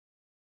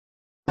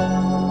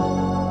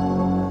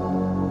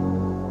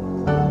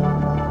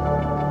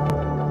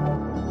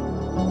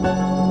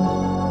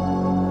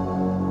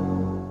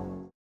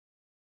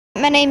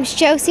my name's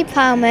Josie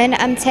Plowman.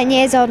 I'm 10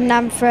 years old and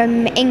I'm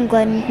from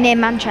England, near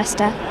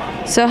Manchester.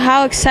 So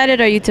how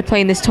excited are you to play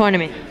in this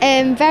tournament?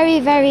 Very,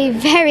 very,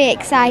 very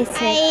excited.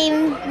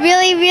 I'm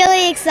really,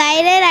 really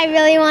excited. I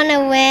really want to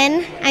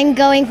win. I'm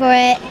going for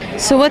it.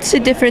 So what's the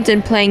difference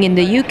in playing in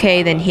the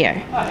UK than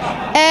here?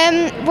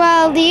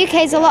 Well, the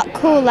UK is a lot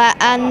cooler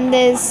and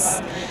there's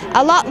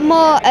a lot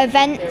more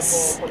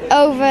events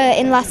over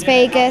in Las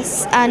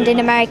Vegas and in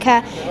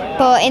America,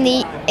 but in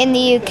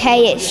the UK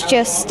it's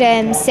just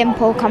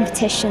simple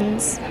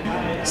competitions.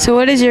 So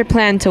what is your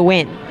plan to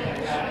win?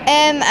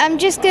 I'm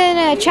just going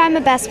to try my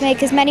best,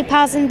 make as many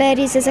pars and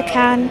birdies as I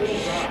can,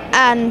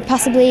 and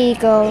possibly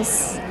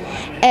eagles.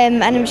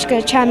 And I'm just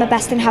going to try my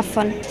best and have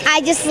fun.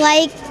 I just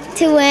like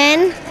to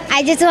win.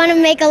 I just want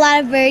to make a lot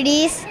of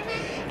birdies,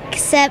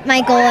 set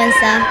my goal and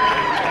stuff.